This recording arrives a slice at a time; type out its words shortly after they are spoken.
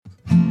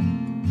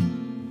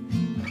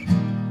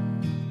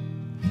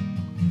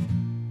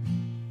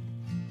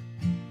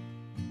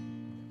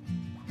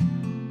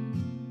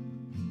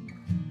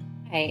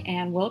Hey,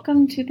 and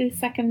welcome to the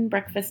Second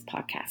Breakfast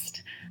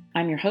podcast.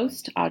 I'm your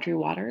host, Audrey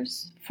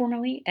Waters,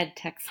 formerly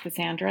EdTech's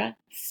Cassandra,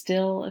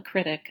 still a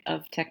critic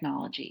of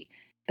technology,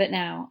 but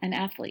now an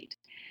athlete.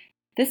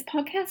 This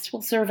podcast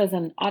will serve as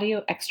an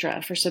audio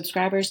extra for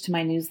subscribers to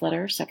my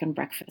newsletter, Second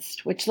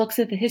Breakfast, which looks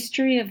at the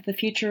history of the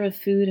future of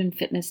food and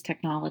fitness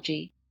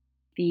technology,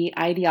 the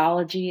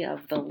ideology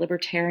of the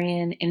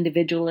libertarian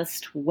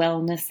individualist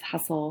wellness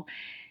hustle,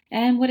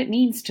 and what it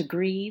means to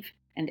grieve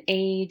and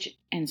age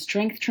and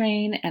strength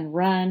train and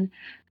run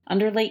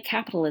under late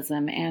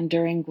capitalism and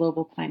during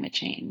global climate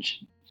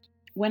change.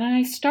 When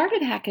I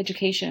started Hack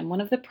Education, one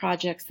of the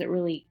projects that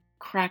really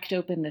cracked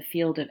open the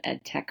field of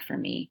ed tech for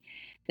me,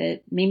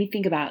 that made me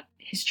think about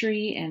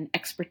history and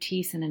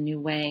expertise in a new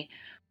way,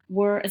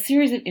 were a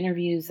series of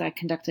interviews I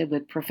conducted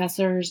with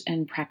professors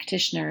and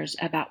practitioners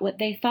about what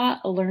they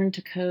thought a Learn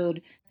to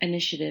Code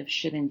initiative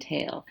should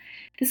entail.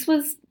 This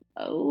was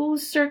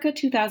circa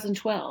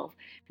 2012. It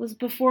was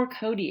before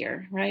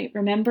Codier, right?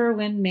 Remember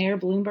when Mayor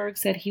Bloomberg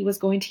said he was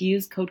going to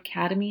use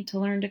Codecademy to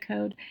learn to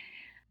code?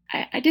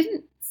 I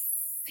didn't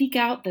seek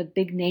out the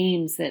big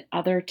names that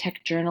other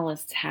tech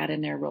journalists had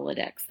in their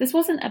Rolodex. This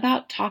wasn't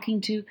about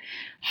talking to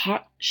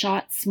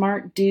hotshot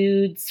smart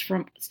dudes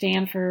from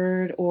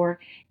Stanford or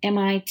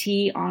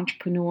MIT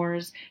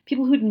entrepreneurs,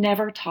 people who'd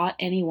never taught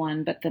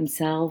anyone but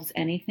themselves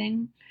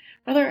anything.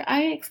 Rather,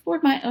 I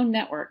explored my own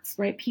networks,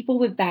 right? People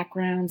with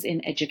backgrounds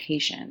in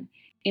education,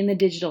 in the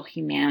digital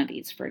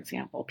humanities, for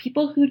example,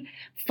 people who'd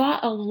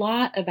thought a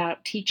lot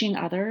about teaching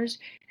others,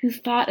 who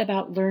thought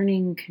about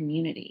learning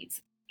communities.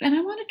 And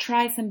I want to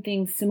try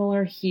something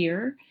similar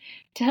here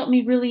to help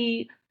me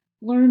really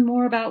learn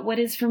more about what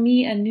is for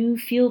me a new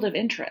field of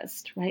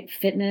interest, right?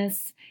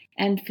 Fitness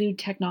and food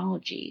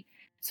technology.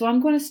 So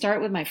I'm going to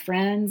start with my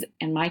friends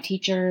and my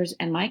teachers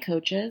and my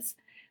coaches.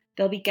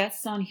 There'll be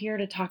guests on here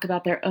to talk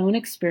about their own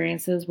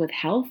experiences with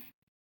health,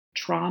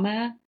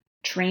 trauma,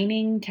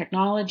 training,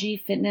 technology,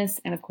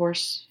 fitness, and of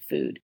course,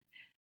 food.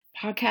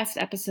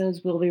 Podcast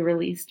episodes will be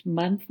released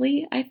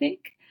monthly, I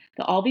think.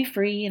 They'll all be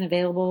free and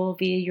available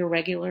via your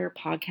regular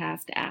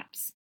podcast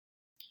apps.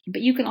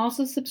 But you can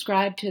also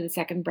subscribe to the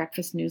Second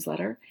Breakfast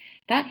newsletter.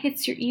 That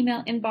hits your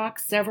email inbox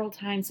several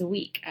times a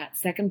week at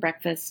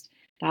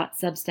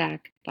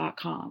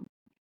secondbreakfast.substack.com.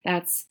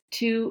 That's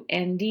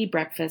 2ND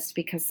breakfast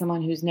because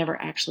someone who's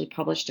never actually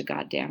published a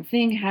goddamn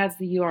thing has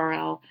the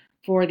URL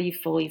for the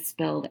fully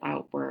spelled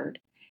out word.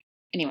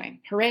 Anyway,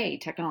 hooray,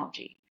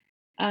 technology.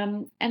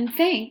 And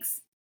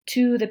thanks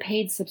to the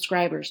paid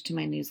subscribers to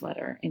my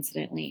newsletter,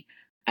 incidentally.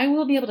 I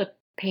will be able to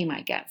pay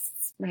my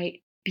guests,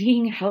 right?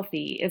 Being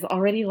healthy is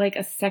already like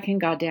a second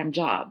goddamn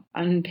job,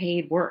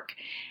 unpaid work.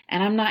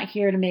 And I'm not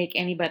here to make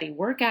anybody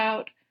work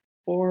out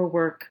or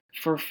work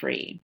for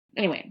free.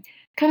 Anyway,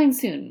 coming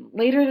soon,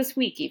 later this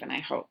week even,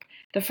 I hope,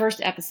 the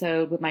first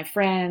episode with my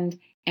friend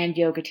and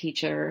yoga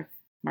teacher,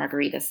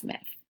 Margarita Smith.